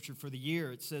For the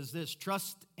year, it says this: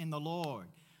 trust in the Lord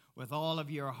with all of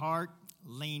your heart,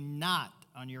 lean not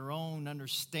on your own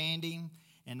understanding,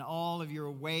 in all of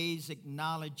your ways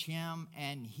acknowledge him,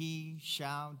 and he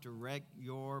shall direct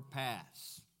your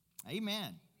paths.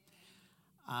 Amen.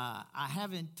 I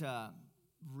haven't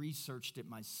researched it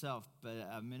myself, but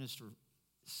a minister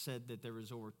said that there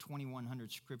was over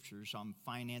 2,100 scriptures on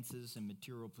finances and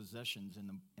material possessions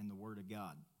in the Word of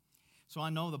God. So I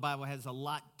know the Bible has a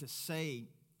lot to say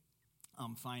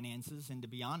finances, and to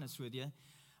be honest with you,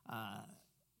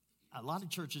 a lot of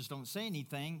churches don't say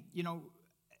anything. You know,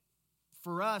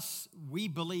 for us, we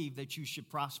believe that you should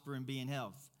prosper and be in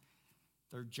health.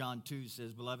 3 John 2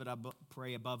 says, "Beloved, I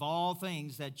pray above all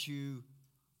things that you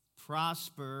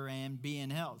prosper and be in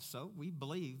health." So we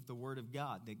believe the Word of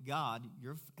God, that God,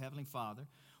 your Heavenly Father,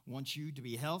 wants you to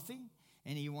be healthy,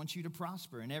 and he wants you to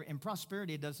prosper. And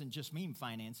prosperity doesn't just mean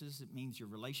finances. It means your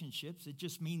relationships. It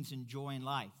just means enjoying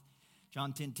life.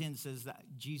 John 10:10 says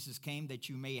that Jesus came that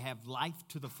you may have life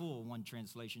to the full, one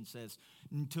translation says,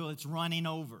 until it's running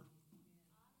over.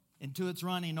 Until it's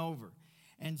running over.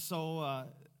 And so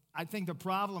I think the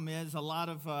problem is a lot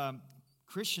of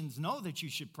Christians know that you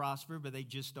should prosper, but they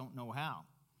just don't know how.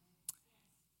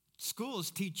 Schools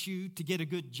teach you to get a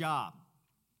good job,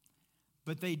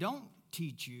 but they don't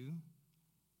teach you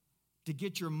to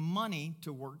get your money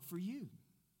to work for you.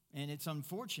 And it's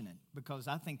unfortunate, because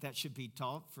I think that should be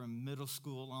taught from middle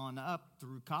school on up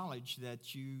through college,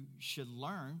 that you should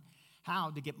learn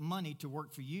how to get money to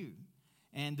work for you.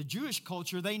 And the Jewish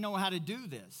culture, they know how to do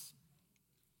this.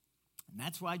 And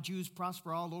that's why Jews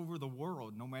prosper all over the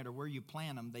world. No matter where you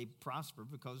plant them, they prosper,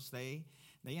 because they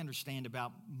understand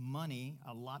about money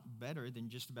a lot better than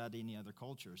just about any other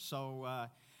culture. So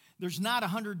there's not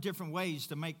 100 different ways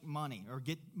to make money or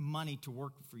get money to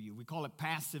work for you. We call it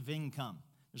passive income.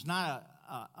 There's not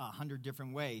 100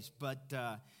 different ways, but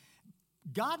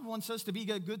God wants us to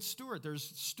be a good steward.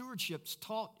 There's stewardships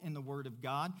taught in the Word of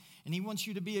God, and he wants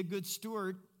you to be a good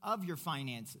steward of your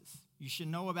finances. You should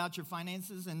know about your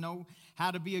finances and know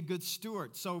how to be a good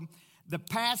steward. So the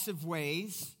passive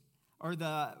ways, or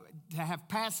to have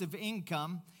passive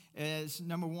income, is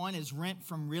number one is rent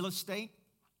from real estate.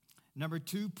 Number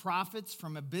two, profits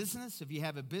from a business, if you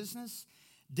have a business.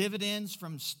 Dividends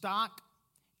from stock.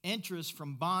 Interest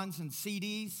from bonds and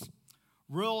CDs.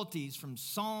 Royalties from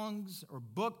songs or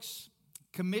books.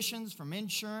 Commissions from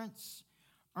insurance.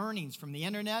 Earnings from the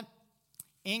internet.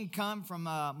 Income from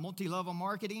multi-level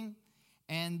marketing.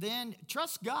 And then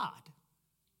trust God.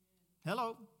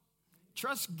 Hello.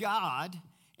 Trust God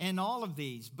in all of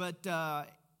these. But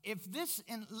if this,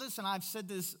 and listen, I've said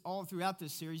this all throughout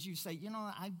this series, you say, you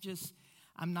know,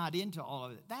 I'm not into all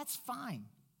of it. That's fine.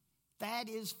 That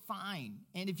is fine.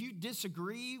 And if you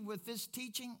disagree with this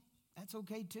teaching, that's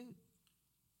okay too.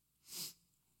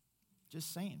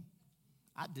 Just saying.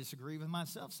 I disagree with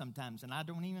myself sometimes, and I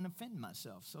don't even offend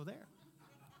myself. So there.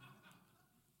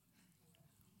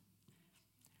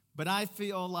 But I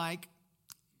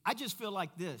just feel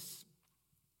like this.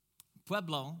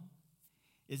 Pueblo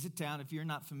is a town, if you're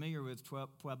not familiar with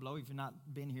Pueblo, if you've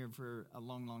not been here for a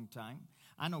long, long time,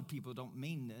 I know people don't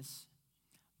mean this,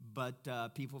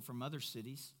 but people from other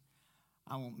cities,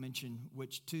 I won't mention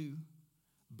which two,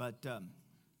 but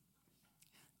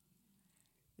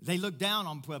they look down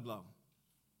on Pueblo.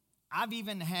 I've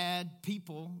even had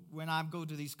people, when I go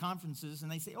to these conferences,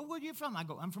 and they say, "Oh, where are you from?" I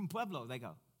go, "I'm from Pueblo." They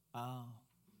go, "Oh."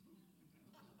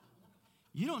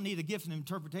 You don't need a gift of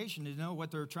interpretation to know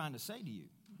what they're trying to say to you.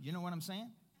 You know what I'm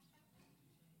saying?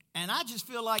 And I just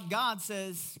feel like God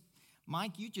says,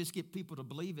 "Mike, you just get people to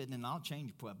believe it, and I'll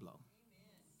change Pueblo."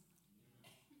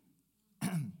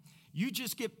 You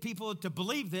just get people to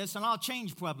believe this, and I'll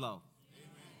change Pueblo. Amen.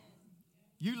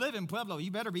 You live in Pueblo.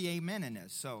 You better be amen in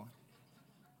this.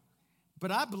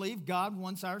 But I believe God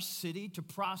wants our city to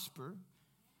prosper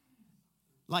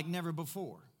like never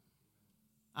before.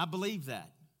 I believe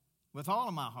that with all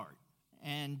of my heart.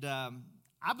 And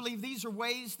I believe these are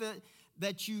ways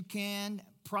that you can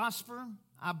prosper.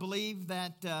 I believe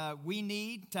that we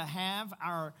need to have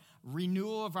our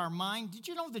renewal of our mind. Did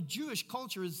you know the Jewish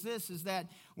culture is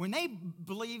that when they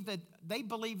believe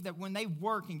that when they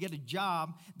work and get a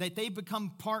job, that they become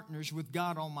partners with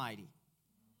God Almighty.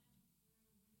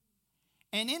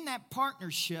 And in that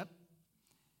partnership,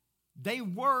 they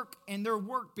work, and their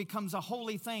work becomes a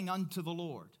holy thing unto the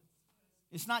Lord.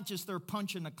 It's not just they're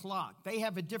punching a clock. They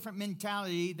have a different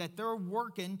mentality that they're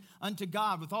working unto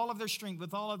God with all of their strength,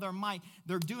 with all of their might.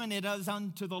 They're doing it as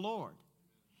unto the Lord.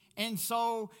 And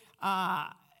so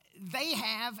they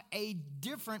have a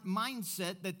different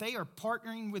mindset that they are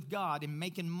partnering with God and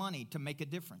making money to make a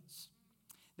difference.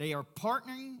 They are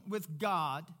partnering with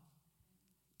God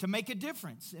to make a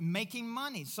difference and making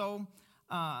money. So,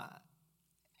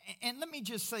 and let me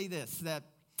just say this, that,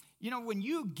 when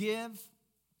you give,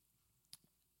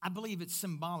 I believe it's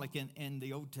symbolic in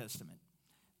the Old Testament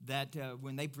that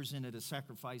when they presented a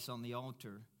sacrifice on the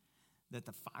altar, that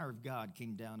the fire of God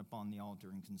came down upon the altar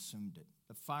and consumed it.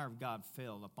 The fire of God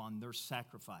fell upon their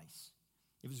sacrifice.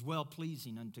 It was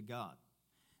well-pleasing unto God.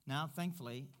 Now,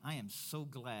 thankfully, I am so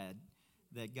glad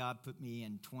that God put me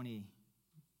in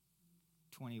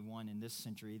 2021 in this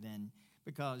century then,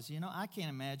 because, I can't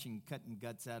imagine cutting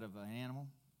guts out of an animal.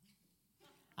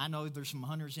 I know there's some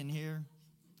hunters in here.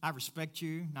 I respect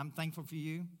you, and I'm thankful for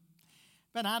you.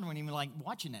 But I don't even like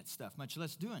watching that stuff, much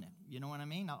less doing it. You know what I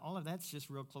mean? All of that's just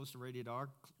real close to rated R,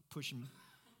 pushing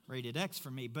rated X for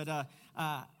me. But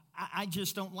I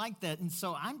just don't like that. And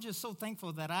so I'm just so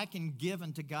thankful that I can give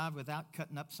unto God without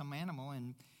cutting up some animal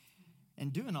and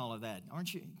doing all of that.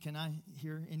 Aren't you? Can I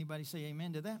hear anybody say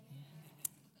amen to that?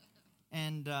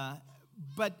 And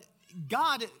but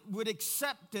God would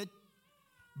accept it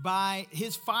by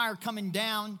his fire coming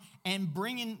down and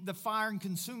bringing the fire and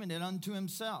consuming it unto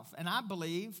himself. And I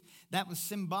believe that was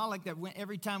symbolic that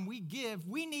every time we give,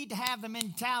 we need to have the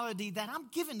mentality that I'm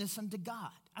giving this unto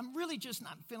God. I'm really just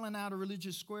not filling out a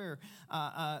religious square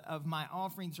of my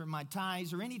offerings or my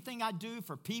tithes or anything I do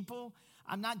for people.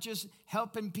 I'm not just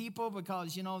helping people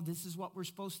because, this is what we're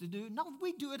supposed to do. No,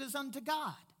 we do it as unto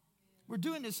God. We're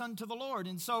doing this unto the Lord.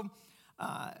 And so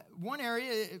one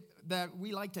area that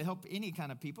we like to help any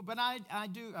kind of people, but I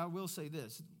will say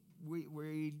this.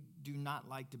 We do not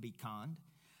like to be conned.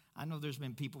 I know there's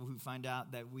been people who find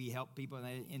out that we help people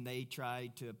and they try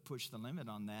to push the limit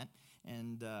on that.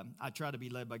 And I try to be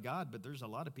led by God, but there's a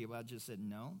lot of people I just said,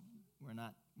 no, we're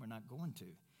not going to.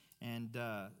 And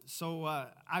so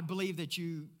I believe that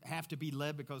you have to be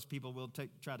led because people will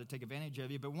try to take advantage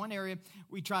of you. But one area,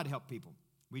 we try to help people.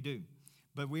 We do.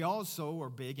 But we also are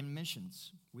big in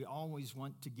missions. We always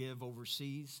want to give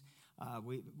overseas.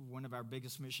 One of our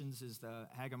biggest missions is the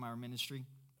Hagemeyer Ministry.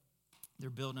 They're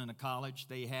building a college.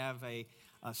 They have a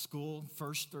school,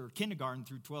 first or kindergarten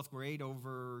through 12th grade,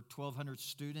 over 1,200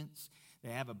 students. They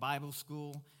have a Bible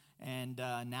school, and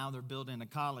now they're building a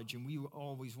college, and we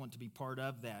always want to be part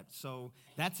of that. So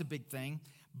that's a big thing.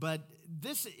 But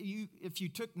this, if you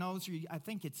took notes, I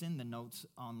think it's in the notes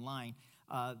online,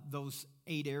 those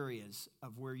 8 areas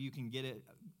of where you can get it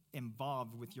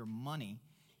involved with your money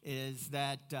is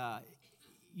that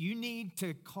you need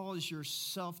to cause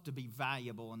yourself to be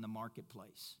valuable in the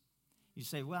marketplace. You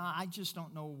say, well, I just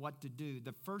don't know what to do.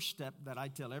 The first step that I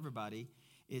tell everybody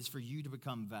is for you to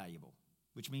become valuable,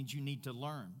 which means you need to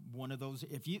learn. One of those,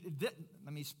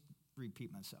 let me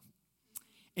repeat myself.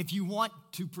 If you want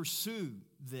to pursue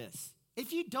this,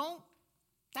 if you don't,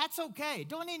 that's okay.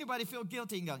 Don't anybody feel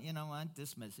guilty and go, you know what,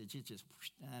 this message,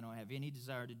 I don't have any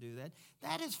desire to do that.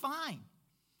 That is fine.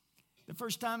 The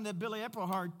first time that Billy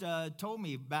Epplehart told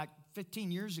me back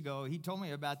 15 years ago, he told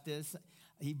me about this.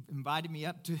 He invited me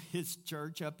up to his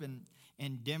church up in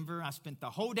Denver. I spent the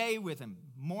whole day with him,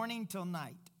 morning till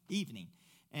night, evening.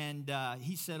 And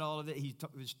he said all of it. He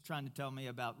was trying to tell me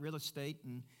about real estate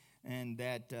and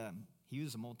that he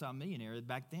was a multimillionaire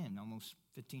back then, almost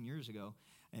 15 years ago.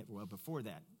 Well, before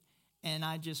that. And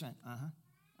I just went,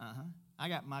 I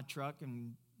got my truck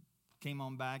and came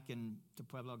on back and to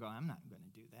Pueblo. Go, I'm not going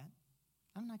to do that.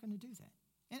 I'm not going to do that.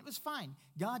 And it was fine.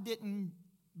 God didn't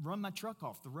run my truck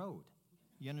off the road.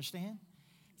 You understand?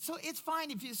 So it's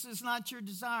fine if this is not your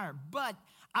desire. But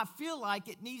I feel like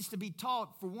it needs to be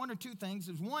taught for one or two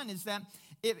things. One is that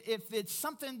if it's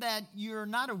something that you're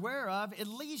not aware of, at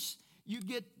least you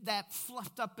get that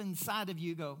fluffed up inside of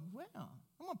you. Go, well,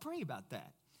 I'm going to pray about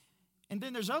that. And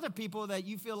then there's other people that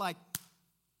you feel like,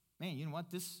 man, you know what?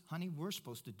 Honey, we're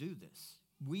supposed to do this.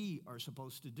 We are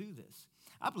supposed to do this.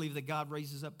 I believe that God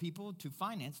raises up people to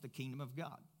finance the kingdom of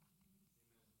God.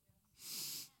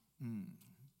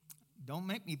 Don't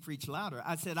make me preach louder.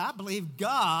 I said, I believe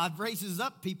God raises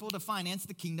up people to finance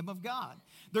the kingdom of God.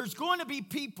 There's going to be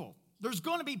people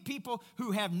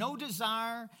who have no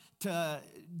desire to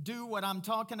do what I'm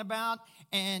talking about,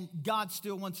 and God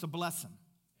still wants to bless them.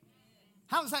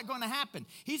 How is that going to happen?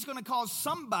 He's going to cause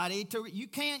somebody you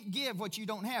can't give what you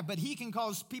don't have, but he can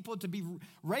cause people to be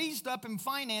raised up in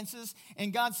finances.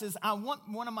 And God says, I want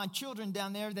one of my children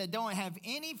down there that don't have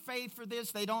any faith for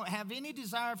this. They don't have any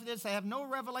desire for this. They have no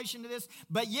revelation to this,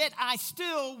 but yet I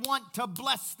still want to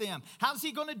bless them. How's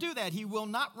he going to do that? He will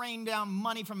not rain down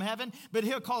money from heaven, but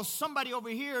he'll cause somebody over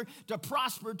here to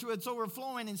prosper to its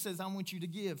overflowing and says, I want you to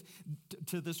give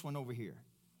to this one over here.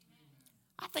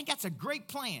 I think that's a great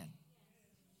plan.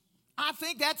 I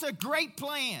think that's a great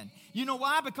plan. You know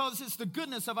why? Because it's the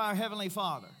goodness of our Heavenly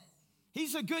Father.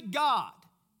 He's a good God.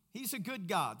 He's a good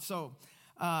God. So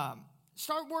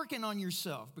start working on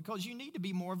yourself because you need to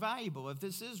be more valuable if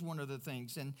this is one of the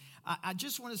things. And I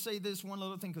just want to say this one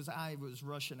little thing because I was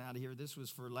rushing out of here. This was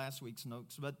for last week's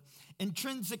notes. But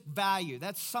intrinsic value,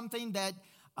 that's something that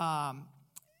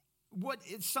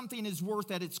something is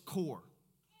worth at its core.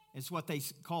 It's what they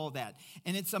call that.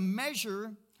 And it's a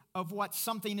measure of what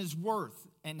something is worth.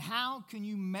 And how can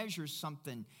you measure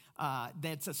something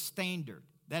that's a standard?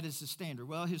 That is the standard.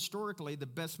 Well, historically, the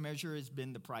best measure has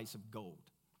been the price of gold.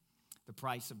 The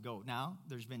price of gold. Now,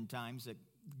 there's been times that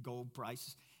gold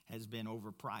price has been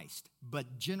overpriced.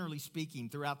 But generally speaking,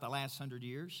 throughout the last 100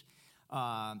 years,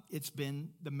 it's been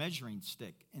the measuring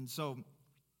stick. And so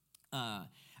a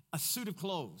suit of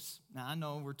clothes. Now, I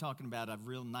know we're talking about a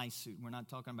real nice suit. We're not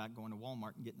talking about going to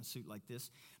Walmart and getting a suit like this.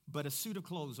 But a suit of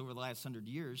clothes over the last 100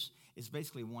 years is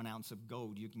basically 1 ounce of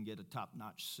gold. You can get a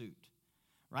top-notch suit.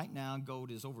 Right now,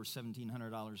 gold is over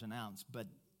 $1,700 an ounce. But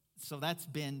so that's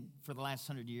been for the last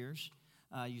 100 years.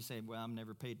 You say, well, I've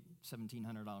never paid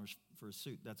 $1,700 for a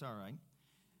suit. That's all right.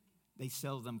 They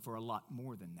sell them for a lot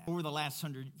more than that. Over the last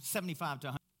 75 to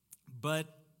 100. But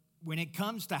when it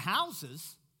comes to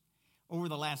houses, over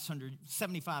the last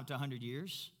 75 to 100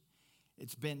 years,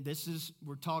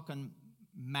 we're talking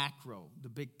macro, the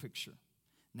big picture.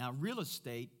 Now, real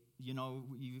estate, you know,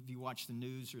 if you watch the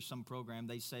news or some program,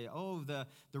 they say, oh, the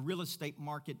real estate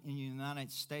market in the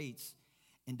United States.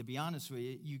 And to be honest with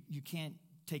you, you can't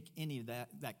take any of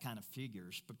that kind of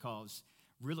figures because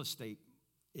real estate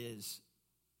is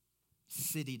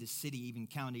city to city, even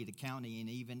county to county, and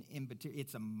even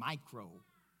it's a micro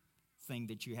thing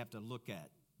that you have to look at.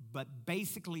 But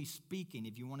basically speaking,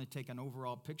 if you want to take an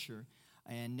overall picture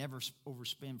and never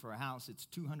overspend for a house, it's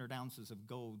 200 ounces of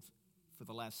gold for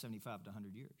the last 75 to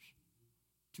 100 years.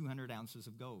 200 ounces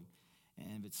of gold.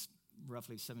 And if it's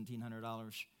roughly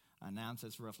 $1,700 an ounce,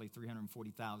 that's roughly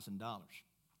 $340,000.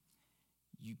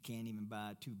 You can't even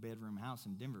buy a 2-bedroom house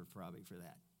in Denver probably for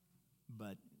that.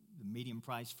 But the median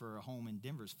price for a home in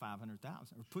Denver is $500,000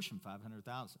 or pushing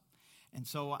 $500,000. And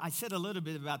so I said a little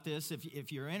bit about this.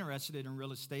 If you're interested in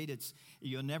real estate,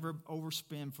 you'll never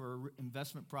overspend for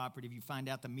investment property if you find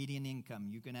out the median income.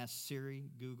 You can ask Siri,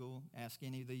 Google, ask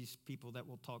any of these people that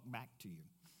will talk back to you.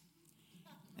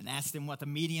 And ask them what the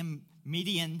median,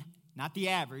 not the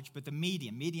average, but the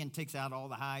median. Median takes out all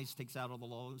the highs, takes out all the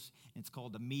lows. And it's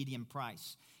called the median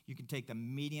price. You can take the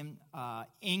median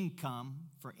income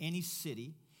for any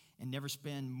city and never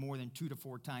spend more than 2 to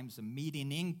 4 times the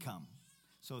median income.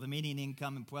 So the median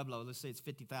income in Pueblo, let's say it's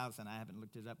 $50,000. I haven't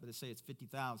looked it up, but let's say it's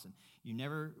 $50,000. You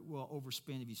never will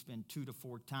overspend if you spend 2 to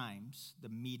 4 times the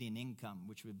median income,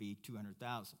 which would be $200,000.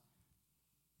 Does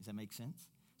that make sense?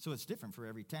 So it's different for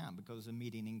every town because the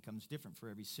median income is different for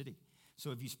every city.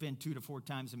 So if you spend 2 to 4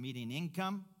 times the median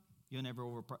income, you'll never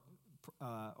overpay.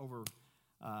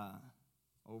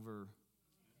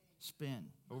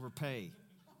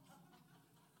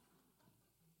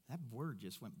 That word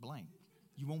just went blank.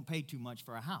 You won't pay too much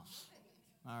for a house,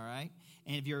 all right?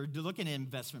 And if you're looking at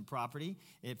investment property,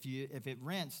 if it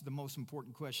rents, the most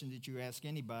important question that you ask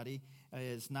anybody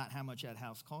is not how much that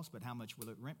house costs, but how much will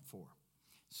it rent for?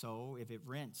 So if it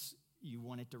rents, you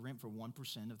want it to rent for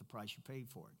 1% of the price you paid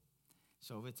for it.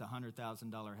 So if it's a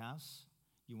 $100,000 house,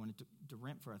 you want it to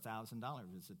rent for $1,000.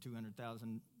 If it's a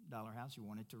 $200,000 house, you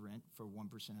want it to rent for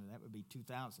 1% of that would be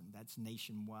 $2,000. That's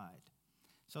nationwide.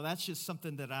 So that's just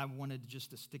something that I wanted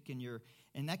just to stick in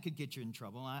and that could get you in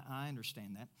trouble. I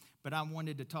understand that. But I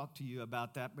wanted to talk to you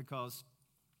about that because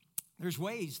there's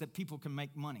ways that people can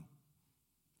make money.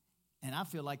 And I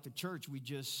feel like the church, we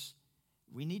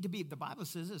need to be, the Bible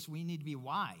says this, we need to be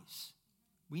wise.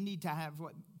 We need to have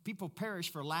people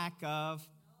perish for lack of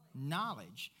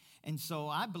knowledge. And so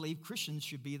I believe Christians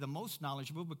should be the most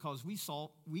knowledgeable because we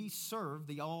serve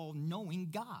the all-knowing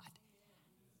God.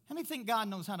 How many think God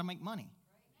knows how to make money?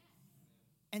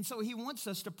 And so he wants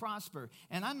us to prosper.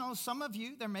 And I know some of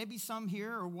you, there may be some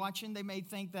here or watching, they may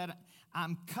think that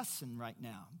I'm cussing right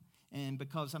now. And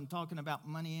because I'm talking about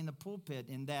money in the pulpit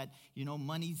and that,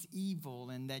 money's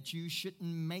evil and that you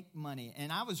shouldn't make money. And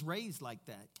I was raised like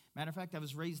that. Matter of fact, I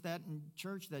was raised that in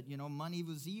church that, money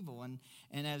was evil. And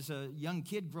as a young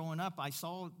kid growing up, I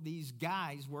saw these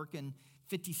guys working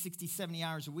 50, 60, 70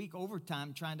 hours a week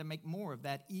overtime trying to make more of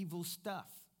that evil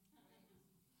stuff.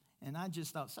 And I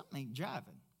just thought, something ain't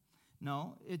jiving.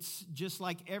 No, it's just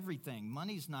like everything.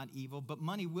 Money's not evil, but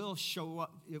money will show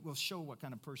up. It will show what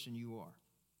kind of person you are.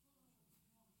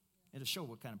 It'll show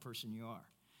what kind of person you are.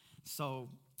 So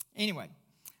anyway,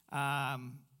 I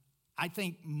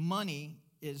think money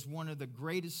is one of the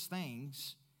greatest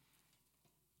things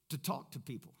to talk to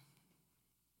people,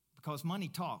 because money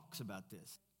talks about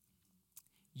this.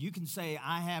 You can say,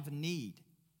 I have a need,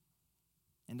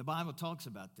 and the Bible talks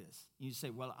about this. You say,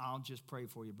 well, I'll just pray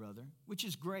for you, brother, which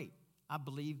is great. I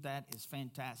believe that is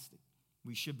fantastic.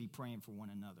 We should be praying for one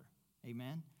another.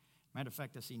 Amen? Matter of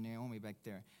fact, I see Naomi back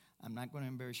there. I'm not going to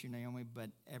embarrass you, Naomi,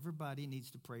 but everybody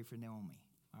needs to pray for Naomi,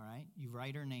 all right? You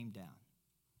write her name down.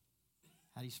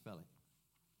 How do you spell it?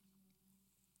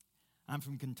 I'm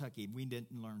from Kentucky. We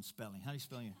didn't learn spelling. How do you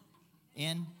spell it?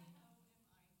 N?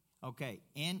 Okay,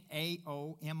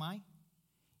 Naomi.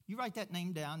 You write that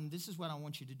name down, and this is what I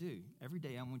want you to do. Every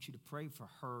day I want you to pray for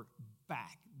her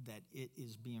back, that it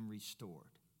is being restored.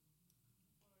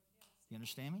 You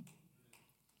understand me?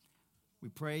 We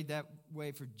prayed that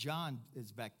way for John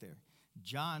is back there.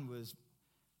 John was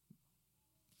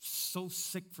so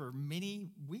sick for many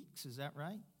weeks, is that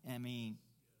right? I mean,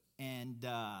 and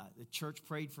the church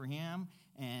prayed for him.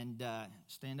 And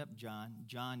stand up, John.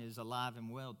 John is alive and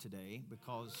well today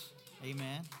because,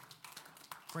 amen.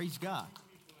 Praise God.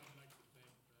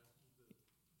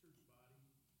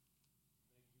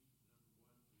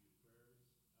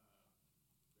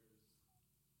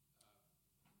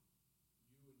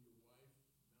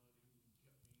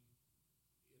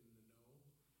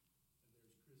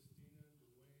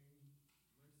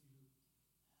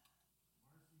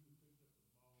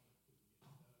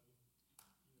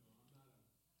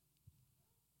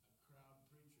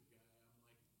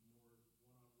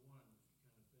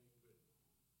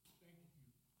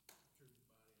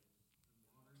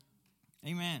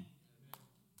 Amen.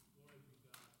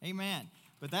 Amen.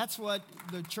 But that's what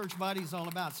the church body is all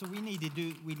about. So we need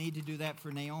to do that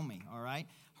for Naomi, all right?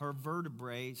 Her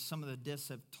vertebrae, some of the discs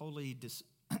have totally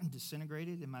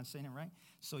disintegrated. Am I saying it right?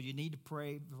 So you need to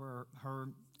pray for her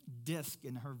disc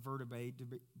and her vertebrae to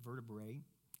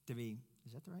be,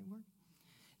 is that the right word?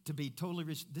 To be totally,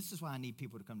 this is why I need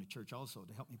people to come to church also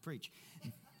to help me preach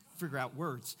and figure out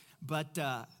words. But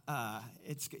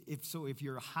if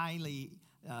you're highly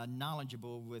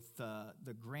knowledgeable with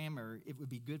the grammar, it would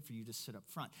be good for you to sit up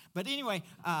front. But anyway,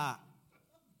 and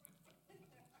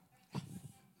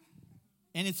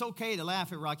it's okay to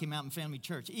laugh at Rocky Mountain Family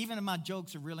Church. Even if my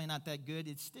jokes are really not that good,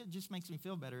 it still just makes me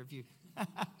feel better if you...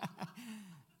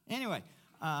 Anyway,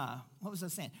 what was I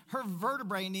saying? Her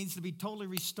vertebrae needs to be totally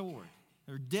restored.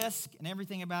 Her disc and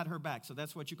everything about her back. So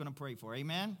that's what you're going to pray for.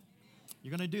 Amen? You're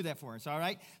going to do that for us, all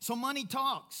right? So money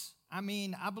talks. I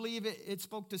mean, I believe it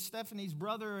spoke to Stephanie's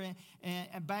brother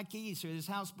and back east, or his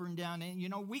house burned down. And, you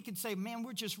know, we could say, man,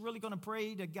 we're just really going to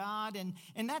pray to God,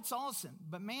 and that's awesome.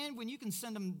 But, man, when you can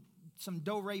send them some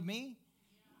do-re-mi,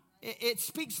 it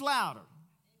speaks louder.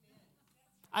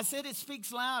 I said it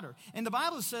speaks louder. And the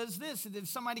Bible says this, that if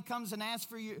somebody comes and asks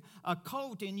for you a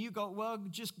coat and you go, well,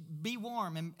 just be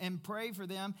warm and pray for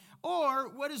them. Or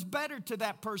what is better to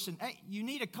that person? Hey, you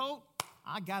need a coat?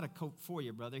 I got a coat for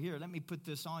you, brother. Here, let me put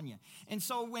this on you. And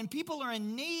so when people are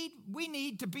in need, we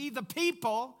need to be the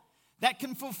people that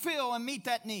can fulfill and meet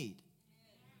that need.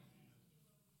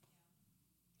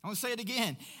 I'm going to say it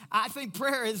again. I think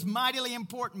prayer is mightily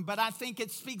important, but I think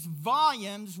it speaks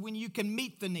volumes when you can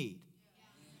meet the need.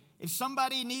 If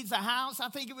somebody needs a house, I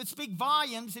think it would speak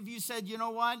volumes if you said, you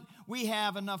know what, we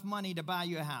have enough money to buy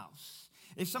you a house.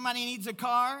 If somebody needs a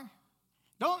car,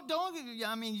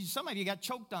 I mean, some of you got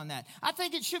choked on that. I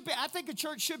think a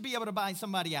church should be able to buy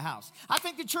somebody a house. I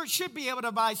think the church should be able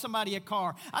to buy somebody a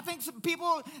car. I think some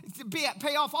people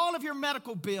pay off all of your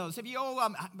medical bills. If you owe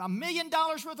 $1 million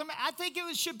worth of, I think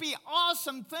it should be an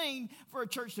awesome thing for a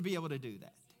church to be able to do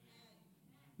that.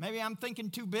 Maybe I'm thinking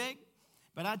too big,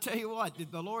 but I tell you what,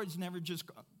 the Lord's never just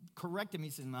corrected me.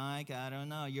 He says, Mike, I don't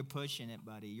know. You're pushing it,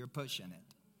 buddy. You're pushing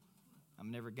it. I've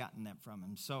never gotten that from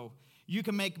him. So you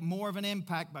can make more of an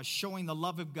impact by showing the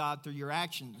love of God through your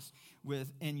actions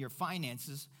and your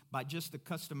finances by just the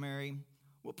customary,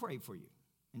 we'll pray for you.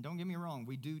 And don't get me wrong,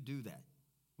 we do that.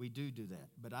 We do that.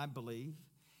 But I believe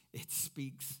it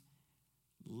speaks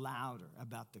louder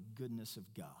about the goodness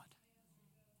of God.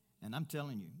 And I'm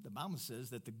telling you, the Bible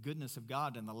says that the goodness of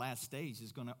God in the last days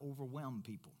is going to overwhelm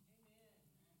people.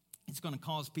 It's going to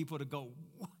cause people to go,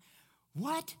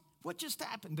 what? What just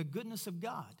happened? The goodness of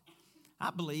God. I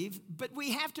believe, but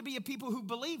we have to be a people who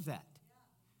believe that.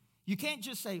 You can't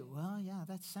just say, well, yeah,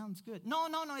 that sounds good. No,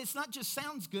 it's not just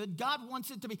sounds good. God wants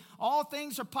it to be. All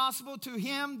things are possible to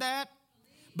him that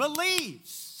believes.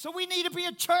 So we need to be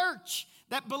a church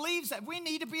that believes that. We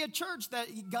need to be a church that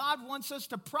God wants us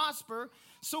to prosper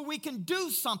so we can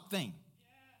do something.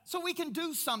 So we can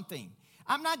do something.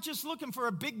 I'm not just looking for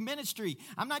a big ministry.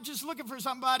 I'm not just looking for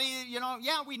somebody,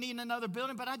 we need another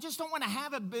building, but I just don't want to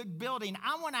have a big building.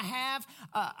 I want to have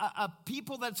a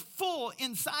people that's full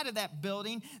inside of that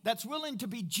building, that's willing to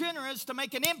be generous to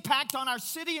make an impact on our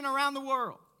city and around the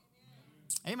world.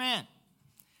 Amen.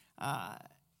 And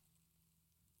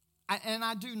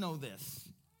I do know this.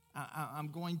 I'm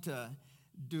going to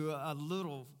do a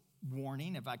little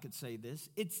warning, if I could say this.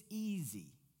 It's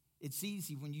easy. It's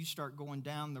easy when you start going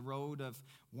down the road of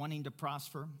wanting to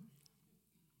prosper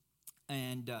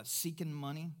and seeking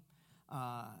money.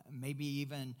 Maybe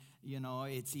even,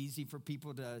 it's easy for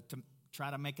people to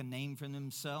try to make a name for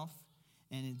themselves.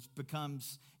 And it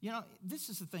becomes, this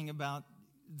is the thing about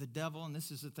the devil, and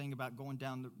this is the thing about going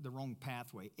down the wrong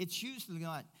pathway. It's usually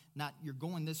not you're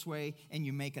going this way and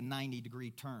you make a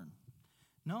 90-degree turn.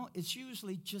 No, it's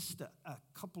usually just a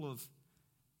couple of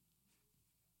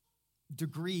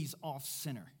degrees off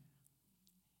center.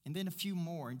 And then a few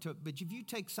more. But if you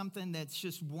take something that's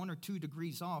just 1 or 2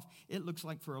 degrees off, it looks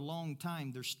like for a long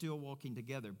time they're still walking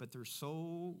together. But they're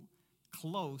so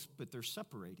close, but they're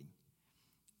separating.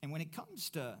 And when it comes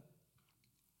to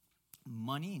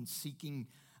money and seeking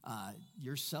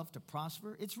yourself to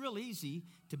prosper, it's real easy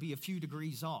to be a few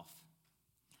degrees off.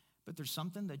 But there's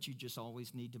something that you just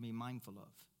always need to be mindful of,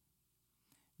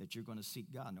 that you're going to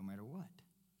seek God no matter what.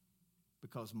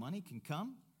 Because money can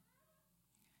come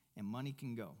and money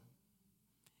can go.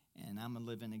 And I'm a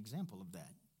living example of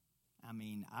that. I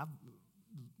mean,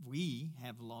 we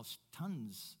have lost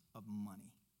tons of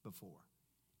money before.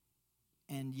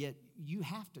 And yet you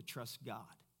have to trust God.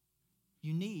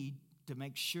 You need to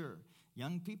make sure.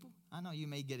 Young people, I know you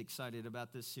may get excited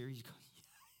about this series.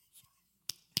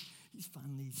 He's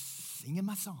finally singing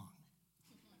my song.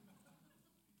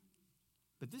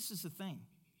 But this is the thing.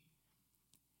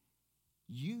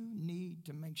 You need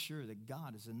to make sure that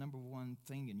God is the number one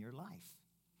thing in your life.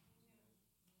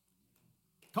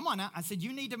 Come on now. I said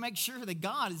you need to make sure that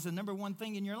God is the number one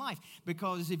thing in your life.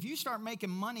 Because if you start making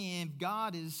money and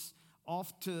God is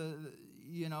off to,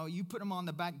 you put him on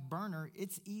the back burner,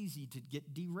 it's easy to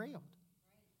get derailed.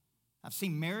 I've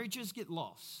seen marriages get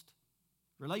lost.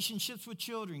 Relationships with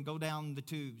children go down the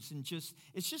tubes. And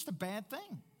it's just a bad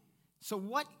thing. So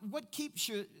what keeps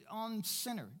you on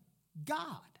center?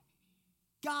 God.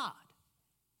 God.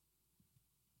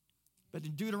 But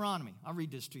in Deuteronomy, I'll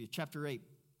read this to you, chapter 8,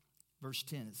 verse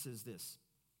 10, it says this.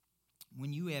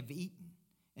 When you have eaten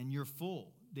and you're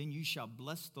full, then you shall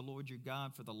bless the Lord your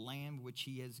God for the land which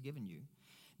he has given you.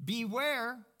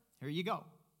 Beware, here you go.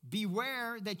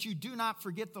 Beware that you do not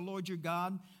forget the Lord your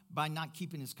God by not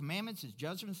keeping his commandments, his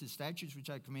judgments, his statutes,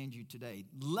 which I command you today.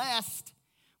 Lest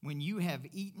when you have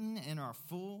eaten and are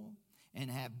full and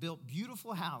have built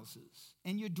beautiful houses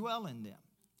and you dwell in them.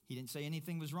 He didn't say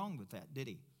anything was wrong with that, did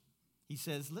he? He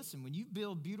says, listen, when you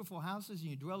build beautiful houses and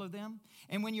you dwell in them,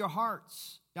 and when when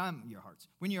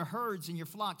your herds and your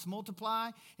flocks multiply,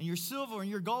 and your silver and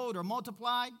your gold are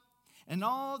multiplied, and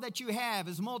all that you have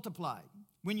is multiplied,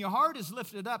 when your heart is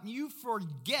lifted up, and you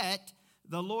forget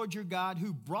the Lord your God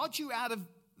who brought you out of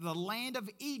the land of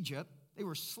Egypt, they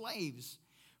were slaves,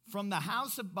 from the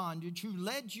house of bondage, who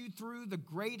led you through the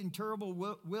great and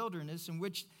terrible wilderness in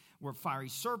which were fiery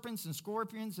serpents and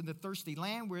scorpions in the thirsty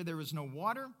land where there was no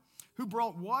water, who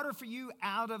brought water for you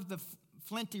out of the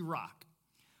flinty rock,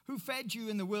 who fed you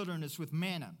in the wilderness with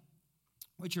manna,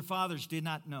 which your fathers did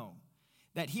not know,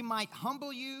 that he might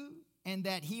humble you and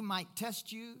that he might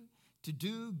test you to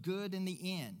do good in the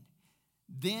end.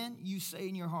 Then you say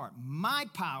in your heart, my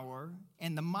power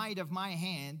and the might of my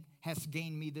hand has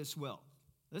gained me this wealth.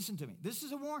 Listen to me. This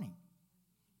is a warning.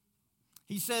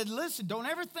 He said, listen, don't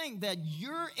ever think that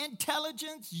your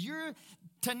intelligence, your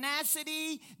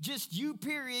tenacity, just you,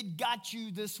 period, got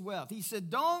you this wealth. He said,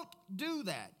 don't do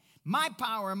that. My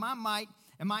power and my might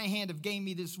and my hand have gained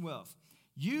me this wealth.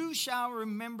 You shall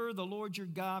remember the Lord your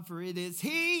God, for it is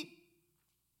he.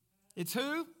 It's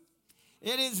who?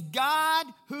 It is God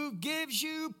who gives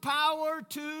you power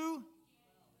to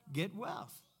get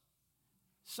wealth.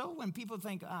 So when people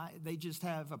think they just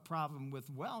have a problem with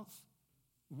wealth,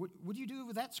 what do you do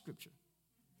with that scripture?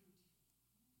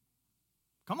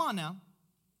 Come on now.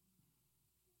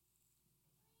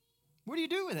 What do you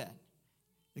do with that?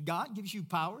 That God gives you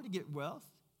power to get wealth.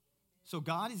 So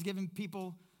God is giving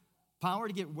people power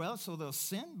to get wealth so they'll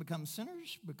sin, become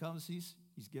sinners, because he's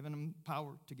given them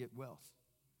power to get wealth.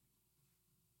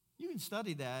 You can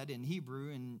study that in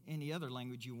Hebrew and any other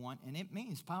language you want, and it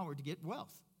means power to get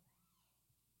wealth.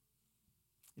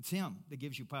 It's him that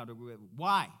gives you power to get wealth.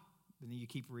 Why? And then you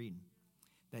keep reading.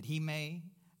 That he may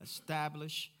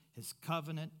establish his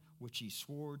covenant, which he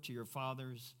swore to your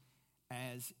fathers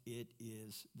as it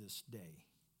is this day.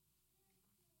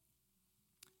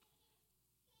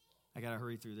 I got to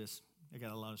hurry through this. I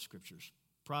got a lot of scriptures.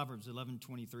 Proverbs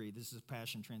 11:23. This is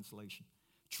Passion Translation.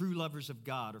 True lovers of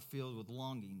God are filled with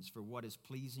longings for what is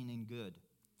pleasing and good,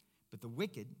 but the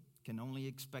wicked can only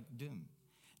expect doom.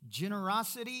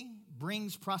 Generosity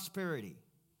brings prosperity.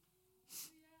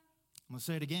 I'm going to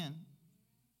say it again.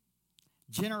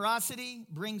 Generosity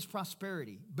brings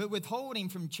prosperity, but withholding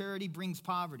from charity brings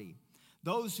poverty.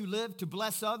 Those who live to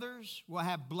bless others will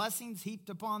have blessings heaped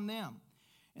upon them.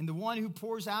 And the one who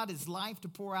pours out his life to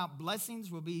pour out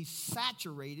blessings will be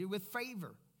saturated with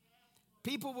favor.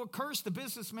 People will curse the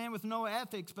businessman with no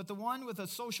ethics, but the one with a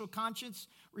social conscience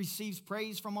receives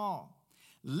praise from all.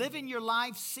 Living your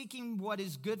life seeking what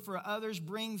is good for others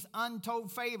brings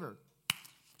untold favor.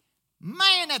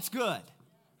 Man, that's good.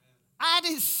 That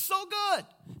is so good.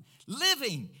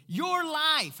 Living your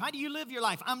life. How do you live your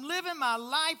life? I'm living my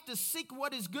life to seek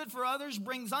what is good for others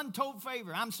brings untold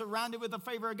favor. I'm surrounded with the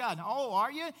favor of God. Oh,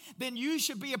 are you? Then you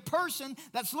should be a person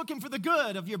that's looking for the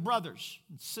good of your brothers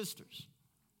and sisters.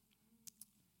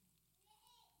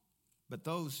 But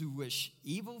those who wish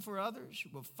evil for others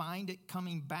will find it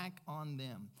coming back on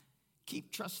them.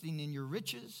 Keep trusting in your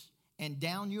riches, and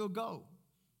down you'll go.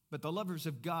 But the lovers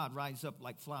of God rise up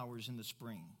like flowers in the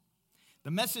spring. The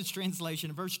Message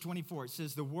translation, verse 24, it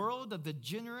says, the world of the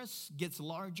generous gets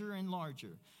larger and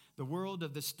larger. The world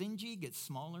of the stingy gets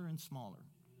smaller and smaller.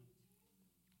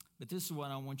 But this is what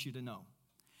I want you to know.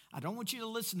 I don't want you to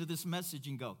listen to this message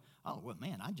and go, oh, well,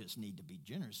 man, I just need to be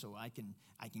generous so I can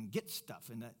get stuff.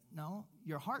 And that, no,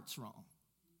 your heart's wrong.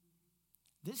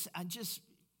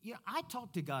 I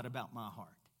talk to God about my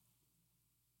heart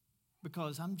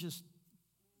because I'm just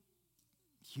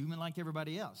human like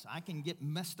everybody else. I can get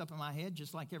messed up in my head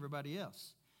just like everybody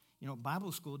else. You know,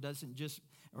 Bible school doesn't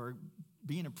or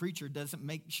being a preacher doesn't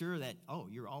make sure that, oh,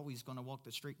 you're always going to walk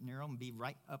the straight and narrow and be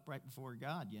upright before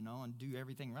God, and do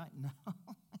everything right. No.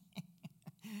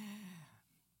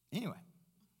 Anyway,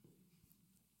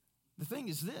 the thing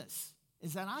is this,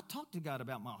 is that I talk to God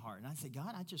about my heart. And I say,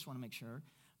 God, I just want to make sure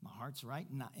my heart's right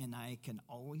and I can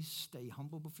always stay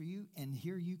humble before you and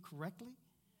hear you correctly.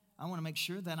 I want to make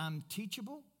sure that I'm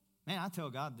teachable. Man, I tell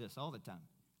God this all the time.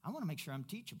 I want to make sure I'm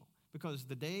teachable because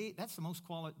that's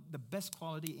the best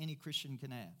quality any Christian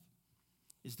can have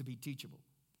is to be teachable.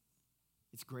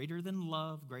 It's greater than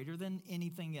love, greater than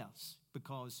anything else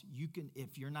because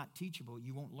if you're not teachable,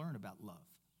 you won't learn about love.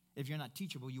 If you're not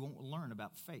teachable, you won't learn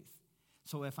about faith.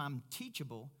 So if I'm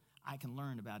teachable, I can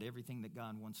learn about everything that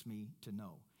God wants me to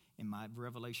know. And my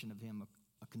revelation of him will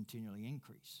continually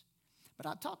increase. But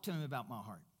I talk to him about my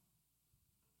heart.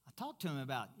 I talk to him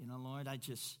about, Lord, I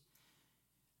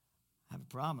have a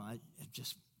problem.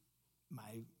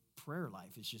 My prayer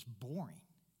life is just boring.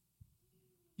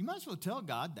 You might as well tell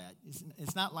God that.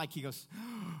 It's not like he goes,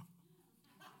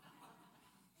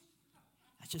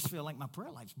 I just feel like my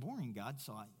prayer life's boring, God,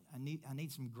 so I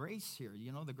need some grace here,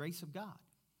 the grace of God.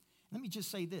 Let me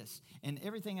just say this, and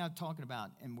everything I'm talking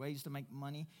about and ways to make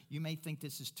money, you may think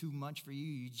this is too much for you.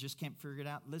 You just can't figure it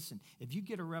out. Listen, if you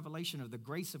get a revelation of the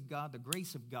grace of God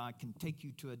can take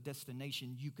you to a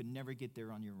destination you could never get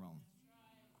there on your own.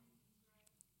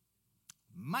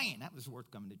 Man, that was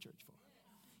worth coming to church for.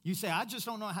 You say, I just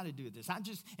don't know how to do this.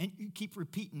 And you keep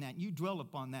repeating that. You dwell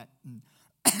upon that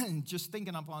and just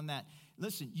thinking upon that.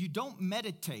 Listen, you don't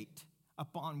meditate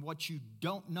upon what you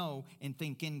don't know and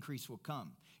think increase will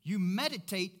come. You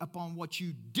meditate upon what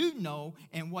you do know,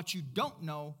 and what you don't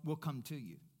know will come to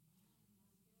you.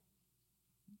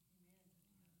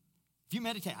 If you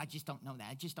meditate, I just don't know that.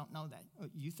 I just don't know that.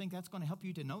 You think that's going to help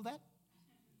you to know that?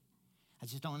 I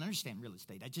just don't understand real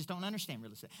estate. I just don't understand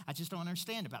real estate. I just don't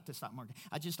understand about the stock market.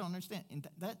 I just don't understand. And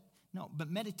no, but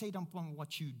meditate upon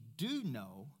what you do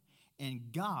know, and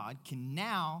God can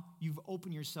now, you've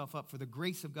opened yourself up for the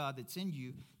grace of God that's in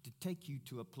you to take you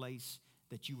to a place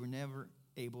that you were never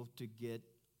able to get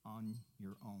on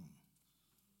your own.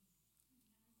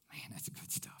 Man, that's good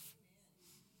stuff.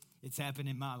 It's happened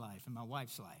in my life, in my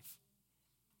wife's life.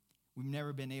 We've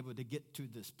never been able to get to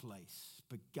this place,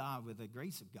 but God, with the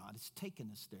grace of God, has taken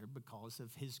us there because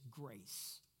of his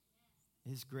grace.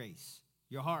 His grace.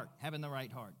 Your heart, having the right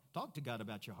heart. Talk to God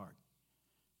about your heart.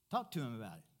 Talk to him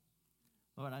about it.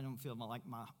 Lord, I don't feel like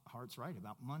my heart's right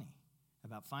about money,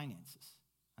 about finances.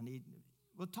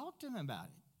 Talk to him about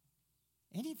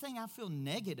it. Anything I feel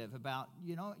negative about,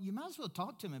 you might as well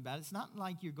talk to him about it. It's not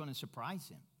like you're going to surprise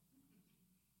him.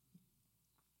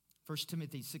 1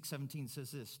 Timothy 6:17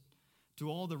 says this, To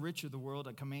all the rich of the world,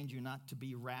 I command you not to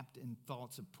be wrapped in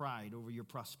thoughts of pride over your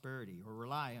prosperity or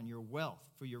rely on your wealth,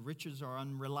 for your riches are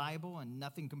unreliable and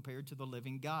nothing compared to the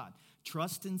living God.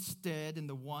 Trust instead in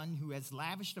the one who has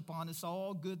lavished upon us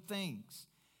all good things.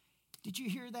 Did you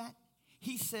hear that?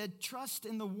 He said, trust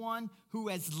in the one who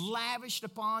has lavished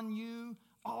upon you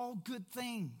all good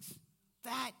things.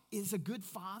 That is a good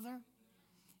father.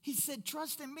 He said,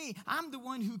 trust in me. I'm the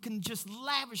one who can just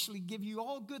lavishly give you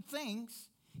all good things.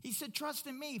 He said, trust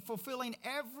in me, fulfilling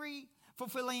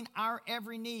our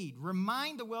every need.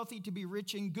 Remind the wealthy to be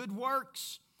rich in good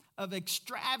works of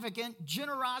extravagant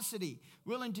generosity,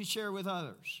 willing to share with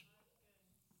others.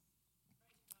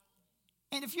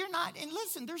 And if you're not, and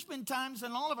listen, there's been times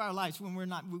in all of our lives when we're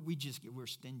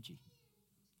stingy.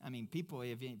 I mean, people,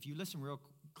 if you listen real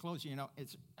close,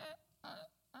 it's,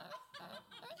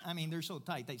 they're so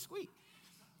tight, they squeak.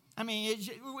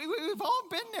 We've all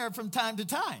been there from time to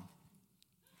time.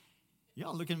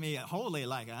 Y'all look at me holy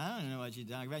like, I don't know what you're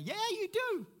talking about. Yeah, you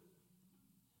do.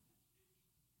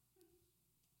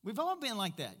 We've all been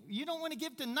like that. You don't want to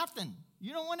give to nothing.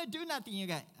 You don't want to do nothing.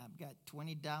 I've got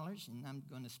 $20 and I'm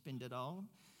going to spend it all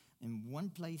in one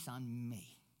place on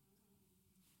me.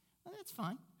 Well, that's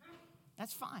fine.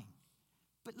 That's fine.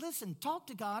 But listen, talk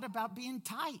to God about being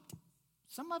tight.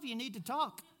 Some of you need to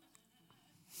talk.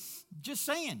 Just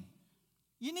saying.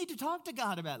 You need to talk to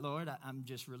God about, Lord, I'm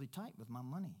just really tight with my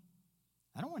money.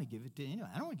 I don't want to give it to anybody.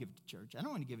 I don't want to give it to church. I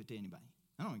don't want to give it to anybody.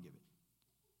 I don't want to give it.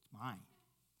 It's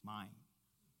mine.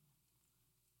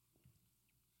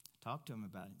 Talk to him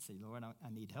about it and say, Lord, I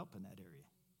need help in that area.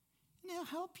 And he'll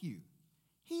help you.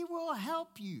 He will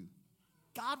help you.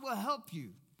 God will help you.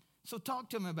 So talk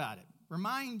to him about it.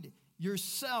 Remind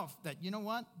yourself that, you know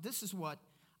what? This is what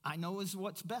I know is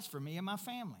what's best for me and my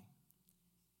family.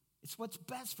 It's what's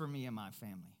best for me and my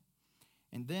family.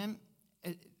 And then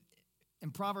in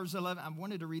Proverbs 11, I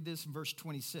wanted to read this in verse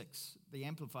 26, the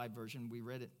Amplified version. We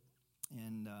read it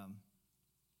in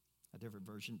a different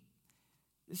version.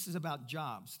 This is about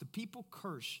jobs. The people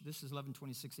curse, this is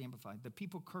 11:26 Amplified. The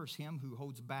people curse him who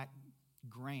holds back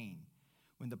grain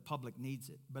when the public needs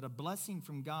it. But a blessing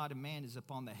from God and man is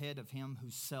upon the head of him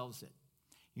who sells it.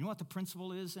 You know what the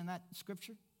principle is in that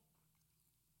scripture?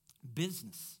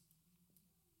 Business.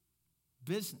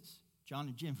 John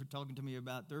and Jim were talking to me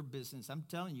about their business. I'm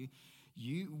telling you,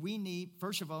 we need,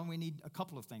 first of all, we need a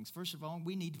couple of things. First of all,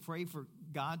 we need to pray for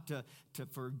God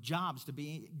for jobs, to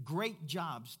be great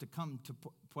jobs to come to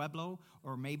Pueblo,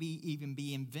 or maybe even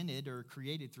be invented or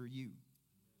created through you.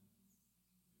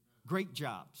 Great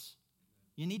jobs.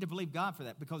 You need to believe God for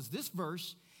that, because this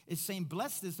verse is saying,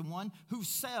 blessed is the one who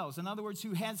sells. In other words,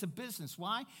 who has a business.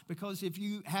 Why? Because if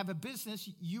you have a business,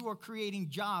 you are creating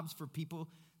jobs for people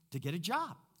to get a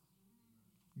job.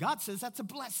 God says that's a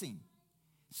blessing.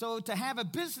 So to have a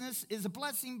business is a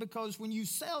blessing, because when you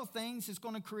sell things, it's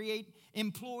going to create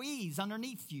employees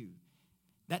underneath you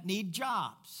that need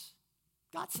jobs.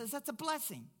 God says that's a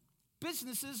blessing.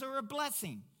 Businesses are a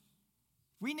blessing.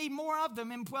 We need more of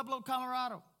them in Pueblo,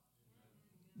 Colorado.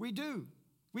 We do.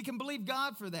 We can believe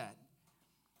God for that.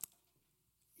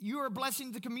 You are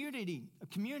blessing the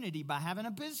community by having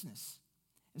a business.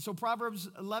 And so Proverbs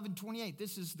 11:28,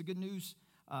 this is the Good News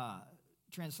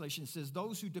translation, says,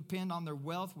 those who depend on their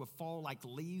wealth will fall like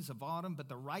leaves of autumn, but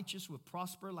the righteous will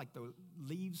prosper like the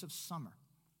leaves of summer.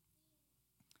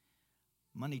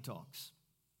 Money talks.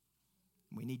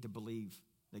 We need to believe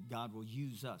that God will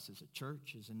use us as a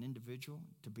church, as an individual,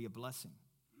 to be a blessing.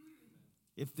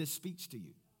 If this speaks to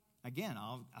you. Again,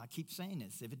 I'll keep saying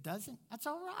this. If it doesn't, that's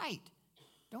all right.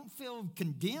 Don't feel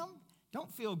condemned.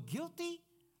 Don't feel guilty.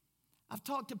 I've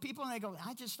talked to people and they go,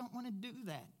 I just don't want to do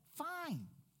that. Fine.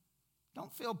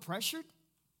 Don't feel pressured.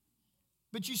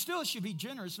 But you still should be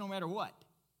generous no matter what.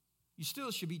 You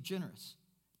still should be generous.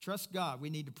 Trust God. We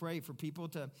need to pray for people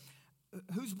to...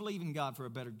 Who's believing God for a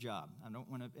better job? I don't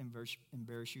want to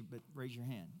embarrass you, but raise your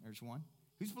hand. There's one.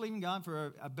 Who's believing God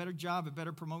for a better job, a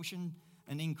better promotion,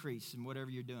 an increase in whatever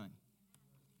you're doing?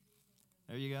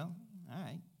 There you go. All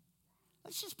right.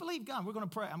 Let's just believe God. We're going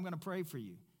to pray. I'm going to pray for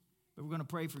you. But we're going to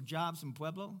pray for jobs in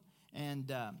Pueblo.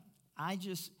 And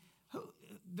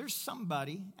there's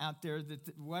somebody out there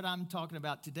that what I'm talking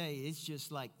about today is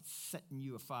just like setting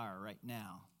you afire right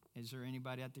now. Is there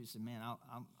anybody out there who says, man,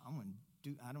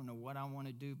 I don't know what I want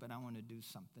to do, but I want to do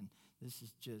something. This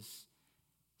is just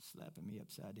slapping me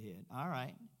upside the head. All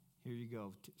right, here you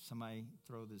go. Somebody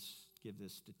give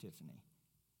this to Tiffany.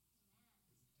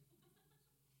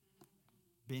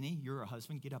 Benny, you're a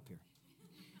husband. Get up here.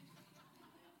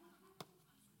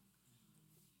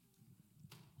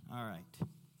 All right.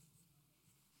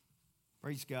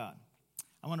 Praise God.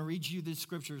 I want to read you the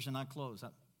scriptures and I close.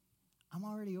 I'm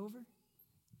already over?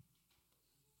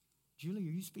 Julie,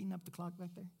 are you speeding up the clock back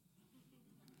there?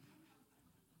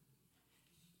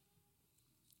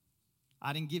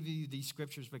 I didn't give you these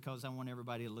scriptures because I want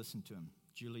everybody to listen to them.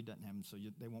 Julie doesn't have them, so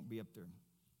they won't be up there.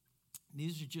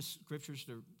 These are just scriptures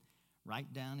to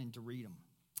write down and to read them.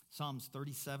 Psalms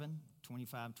 37,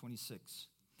 25, 26.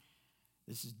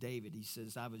 This is David. He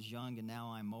says, I was young and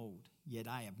now I'm old, yet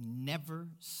I have never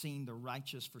seen the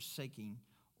righteous forsaking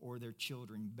or their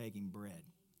children begging bread.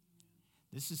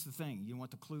 This is the thing. You know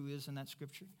what the clue is in that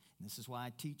scripture? And this is why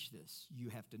I teach this. You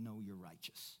have to know you're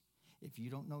righteous. If you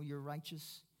don't know you're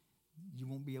righteous, you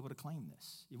won't be able to claim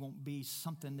this. It won't be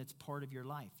something that's part of your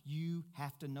life. You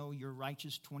have to know you're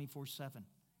righteous 24/7.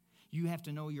 You have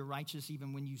to know you're righteous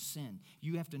even when you sin.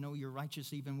 You have to know you're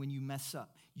righteous even when you mess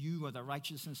up. You are the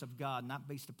righteousness of God, not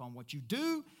based upon what you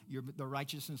do. You're the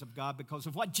righteousness of God because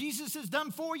of what Jesus has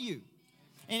done for you.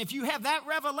 And if you have that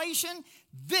revelation,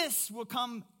 this will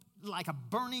come like a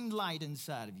burning light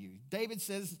inside of you. David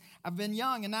says, I've been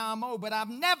young and now I'm old, but I've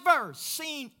never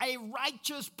seen a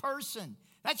righteous person.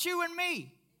 That's you and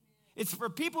me. It's for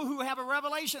people who have a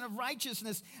revelation of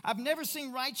righteousness. I've never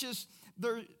seen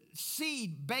their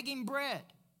seed begging bread.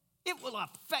 It will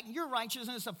affect your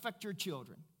righteousness, affect your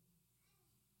children.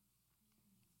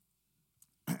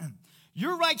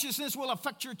 Your righteousness will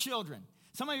affect your children.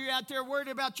 Some of you out there worried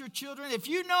about your children. If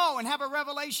you know and have a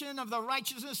revelation of the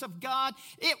righteousness of God,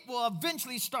 it will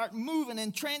eventually start moving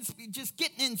and just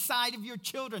getting inside of your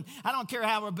children. I don't care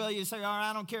how rebellious they are.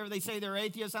 I don't care if they say they're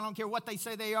atheists. I don't care what they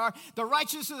say they are. The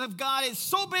righteousness of God is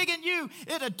so big in you,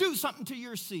 it'll do something to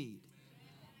your seed.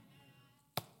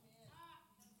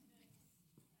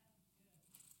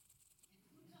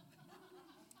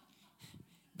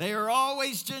 They are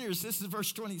always generous. This is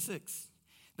verse 26.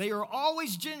 They are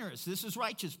always generous. This is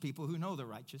righteous people who know they're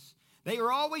righteous. They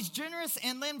are always generous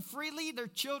and lend freely. Their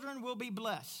children will be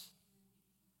blessed.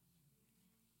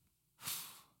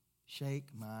 Shake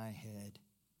my head.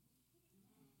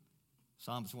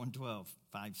 Psalms 112,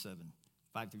 5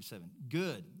 through 7.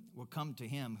 Good will come to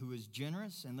him who is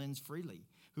generous and lends freely,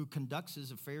 who conducts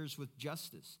his affairs with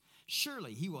justice.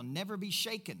 Surely he will never be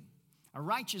shaken. A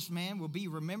righteous man will be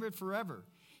remembered forever.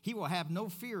 He will have no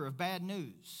fear of bad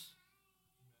news.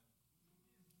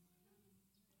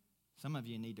 Some of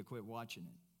you need to quit watching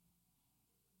it.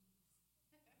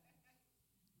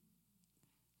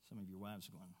 Some of your wives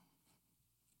are going.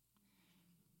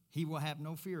 He will have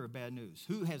no fear of bad news.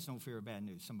 Who has no fear of bad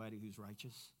news? Somebody who's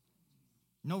righteous.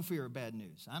 No fear of bad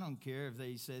news. I don't care if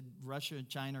they said Russia and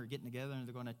China are getting together and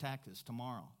they're going to attack us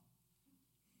tomorrow.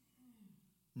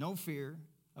 No fear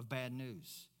of bad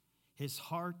news. His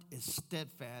heart is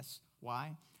steadfast.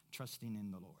 Why? Trusting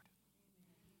in the Lord.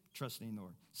 Trusting in the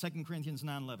Lord. 2 Corinthians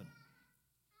 9:11.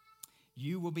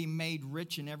 You will be made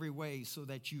rich in every way so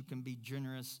that you can be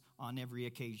generous on every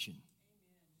occasion.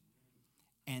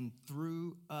 And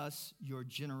through us, your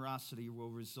generosity will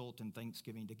result in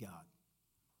thanksgiving to God.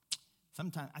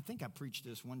 Sometime, I think I preached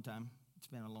this one time, it's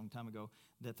been a long time ago,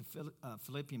 that the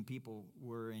Philippian people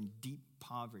were in deep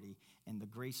poverty, and the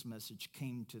grace message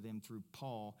came to them through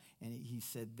Paul, and he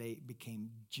said they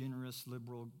became generous,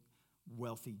 liberal,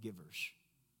 wealthy givers.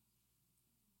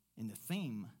 And the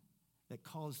theme that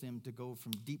caused them to go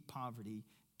from deep poverty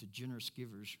to generous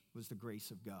givers was the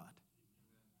grace of God.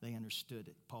 They understood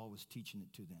it. Paul was teaching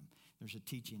it to them. There's a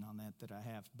teaching on that I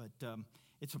have, but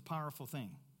it's a powerful thing.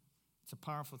 It's a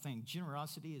powerful thing.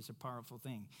 Generosity is a powerful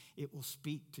thing. It will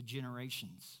speak to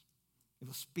generations. It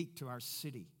will speak to our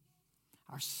city.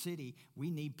 Our city, we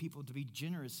need people to be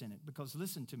generous in it, because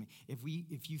listen to me, if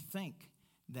you think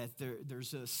that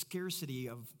there's a scarcity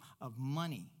of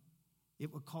money,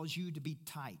 it will cause you to be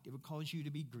tight. It will cause you to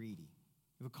be greedy.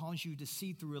 It will cause you to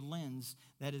see through a lens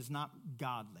that is not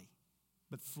godly,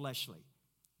 but fleshly.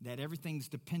 That everything's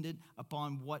dependent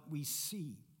upon what we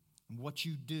see and what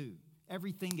you do.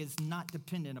 Everything is not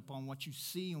dependent upon what you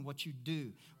see and what you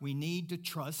do. We need to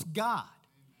trust God.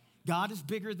 God is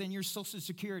bigger than your Social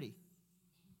Security.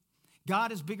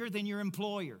 God is bigger than your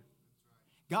employer.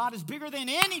 God is bigger than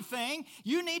anything.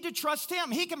 You need to trust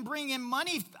him. He can bring in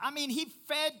money. I mean, he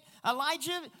fed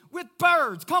Elijah with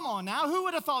birds. Come on now. Who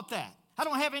would have thought that? I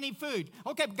don't have any food.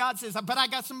 Okay, God says, but I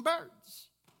got some birds.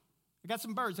 I got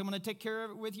some birds. I'm going to take care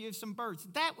of it with you, some birds.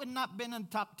 That would not have been in the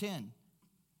top 10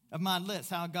 of my list,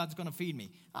 how God's going to feed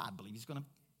me. I believe he's going to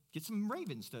get some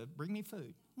ravens to bring me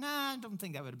food. Nah, I don't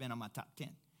think that would have been on my top 10.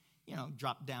 You know,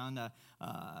 drop down,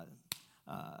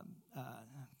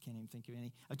 can't even think of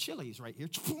any. A Chili's right here.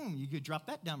 Boom, you could drop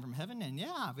that down from heaven, and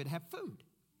yeah, I would have food.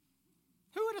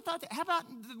 Who would have thought that? How about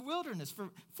in the wilderness for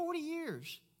 40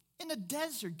 years? In the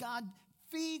desert, God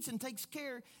feeds and takes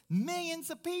care of millions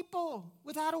of people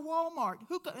without a Walmart.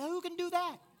 Who can do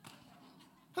that?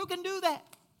 Who can do that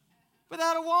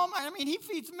without a Walmart? I mean, he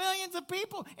feeds millions of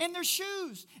people, and their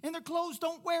shoes and their clothes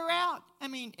don't wear out. I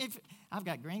mean, if I've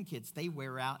got grandkids, they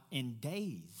wear out in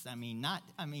days.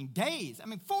 Days.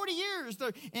 40 years.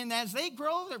 And as they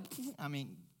grow,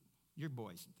 your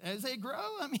boys, as they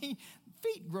grow,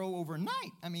 feet grow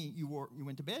overnight. You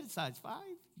went to bed at size 5,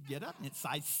 you get up and it's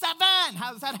size 7.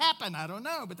 How does that happen? I don't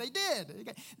know, but they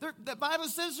did. The Bible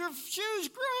says their shoes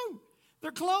grew.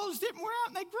 Their clothes didn't wear out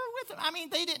and they grew with them.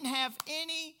 They didn't have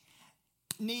any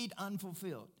need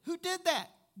unfulfilled. Who did that?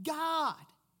 God.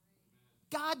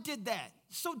 God did that.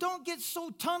 So don't get so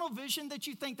tunnel vision that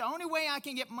you think the only way I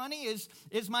can get money is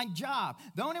my job.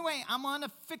 The only way I'm on a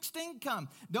fixed income.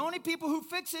 The only people who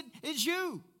fix it is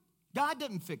you. God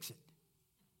didn't fix it.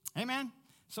 Amen?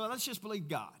 So let's just believe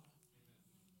God.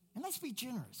 And let's be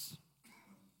generous.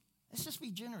 Let's just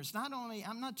be generous.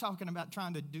 I'm not talking about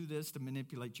trying to do this to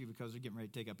manipulate you because we're getting ready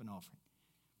to take up an offering.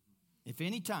 If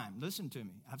any time, listen to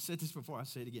me. I've said this before, I'll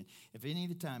say it again. If any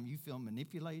time you feel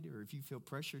manipulated or if you feel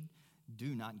pressured,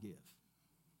 do not give.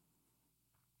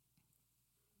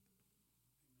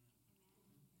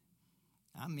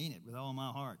 I mean it with all my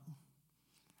heart.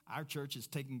 Our church is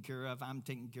taken care of. I'm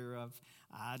taken care of.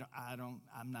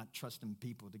 I'm not trusting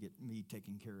people to get me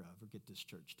taken care of or get this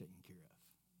church taken care of.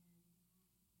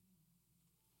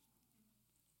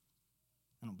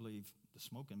 I don't believe the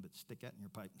smoking, but stick that in your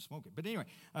pipe and smoke it. But anyway,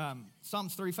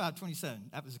 Psalms 35:27.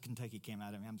 That was a Kentucky came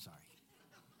out of me. I'm sorry.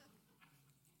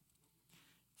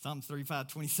 Psalms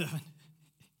 35:27.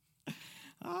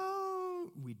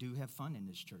 Oh, we do have fun in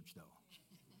this church, though.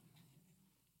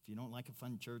 If you don't like a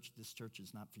fun church, this church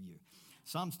is not for you.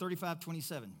 Psalms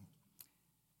 35:27.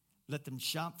 Let them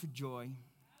shout for joy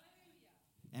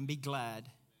and be glad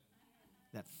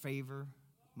that favor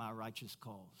my righteous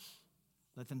cause.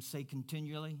 Let them say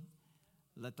continually,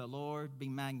 let the Lord be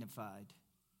magnified,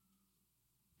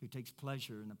 who takes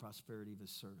pleasure in the prosperity of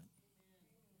his servant.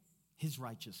 His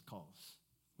righteous cause.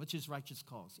 What's his righteous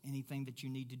cause? Anything that you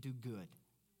need to do good.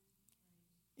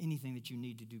 Anything that you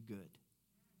need to do good.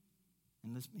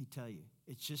 And let me tell you,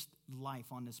 it's just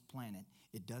life on this planet.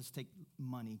 It does take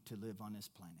money to live on this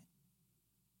planet.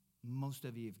 Most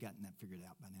of you have gotten that figured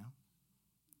out by now.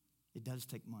 It does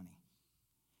take money.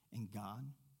 And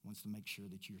God wants to make sure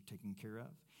that you're taken care of.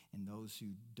 And those who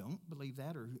don't believe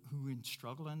that or who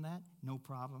struggle in that, no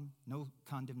problem, no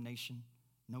condemnation,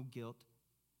 no guilt.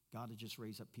 God will just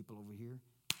raise up people over here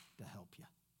to help you.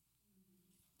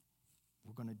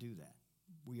 We're going to do that.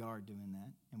 We are doing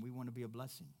that. And we want to be a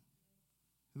blessing.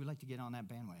 Who would like to get on that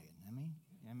bandwagon?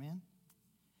 Amen?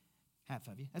 Half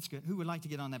of you. That's good. Who would like to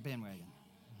get on that bandwagon?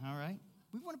 All right.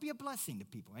 We want to be a blessing to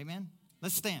people. Amen?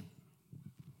 Let's stand.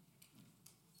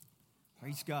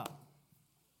 Praise God.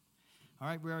 All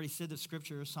right, we already said the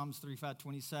scripture, Psalms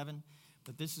 35:27.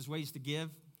 But this is ways to give.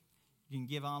 You can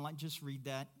give online. Just read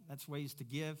that. That's ways to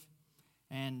give.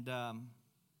 And I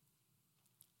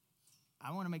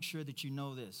want to make sure that you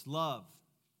know this. Love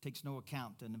takes no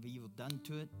account of evil done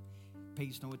to it,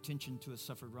 pays no attention to a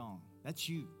suffered wrong. That's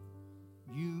you.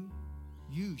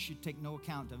 You should take no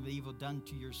account of evil done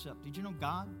to yourself. Did you know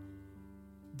God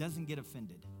doesn't get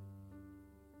offended?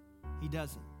 He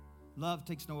doesn't. Love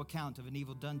takes no account of an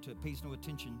evil done to it, pays no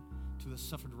attention to a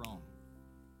suffered wrong.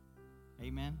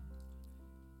 Amen?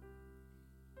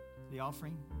 The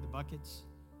offering, the buckets.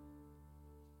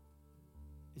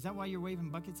 Is that why you're waving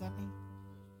buckets at me?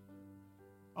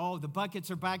 Oh, the buckets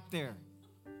are back there.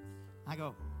 I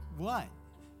go, what?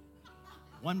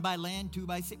 1 by land, 2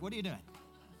 by sea. What are you doing?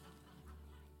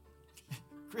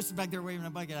 Chris is back there waving a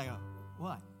bucket. I go,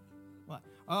 what? What?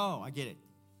 Oh, I get it.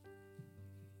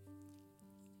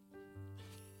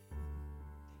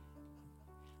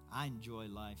 I enjoy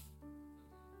life.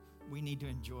 We need to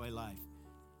enjoy life.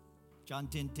 John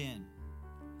 10:10.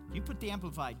 You put the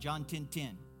Amplified, John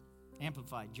 10:10.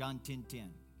 Amplified, John 10:10.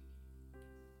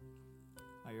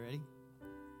 Are you ready?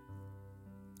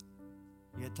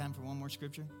 You got time for one more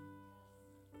scripture?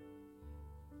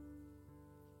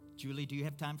 Julie, do you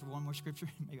have time for one more scripture?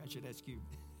 Maybe I should ask you.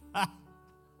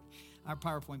 Our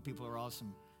PowerPoint people are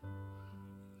awesome.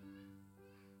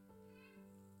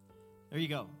 There you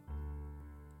go.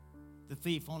 The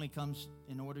thief only comes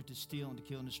in order to steal and to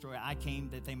kill and destroy. I came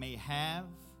that they may have,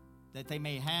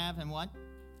 and what?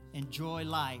 Enjoy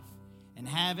life and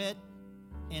have it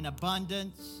in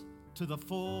abundance to the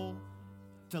full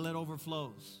till it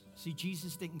overflows. See,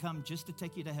 Jesus didn't come just to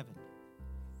take you to heaven.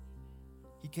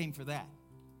 He came for that.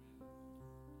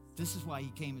 This is why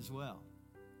he came as well.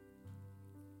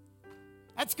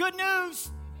 That's good news.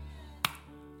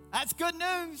 That's good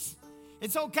news.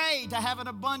 It's okay to have an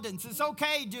abundance. It's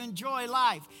okay to enjoy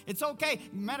life. It's okay.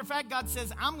 Matter of fact, God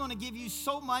says, I'm going to give you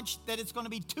so much that it's going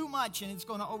to be too much and it's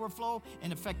going to overflow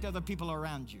and affect other people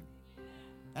around you.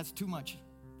 That's too much.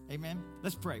 Amen.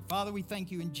 Let's pray. Father, we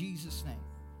thank you in Jesus' name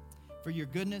for your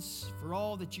goodness, for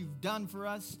all that you've done for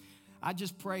us. I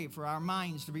just pray for our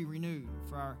minds to be renewed,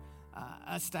 for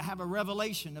us to have a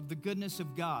revelation of the goodness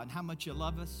of God, how much you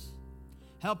love us.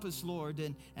 Help us, Lord.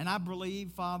 And I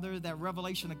believe, Father, that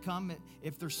revelation will come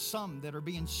if there's some that are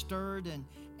being stirred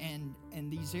and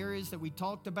these areas that we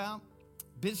talked about,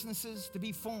 businesses to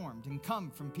be formed and come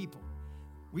from people.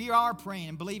 We are praying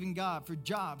and believing God for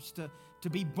jobs to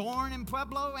be born in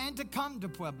Pueblo and to come to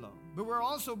Pueblo. But we're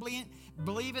also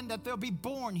believing that they'll be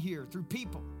born here through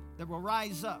people that will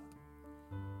rise up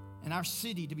and our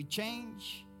city to be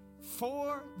changed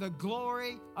for the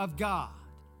glory of God.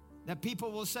 That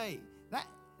people will say, that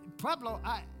Pueblo,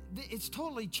 it's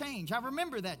totally changed. I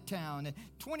remember that town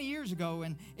 20 years ago,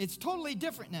 and it's totally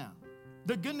different now.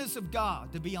 The goodness of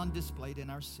God to be on display in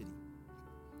our city.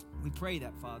 We pray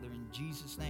that, Father, in Jesus' name.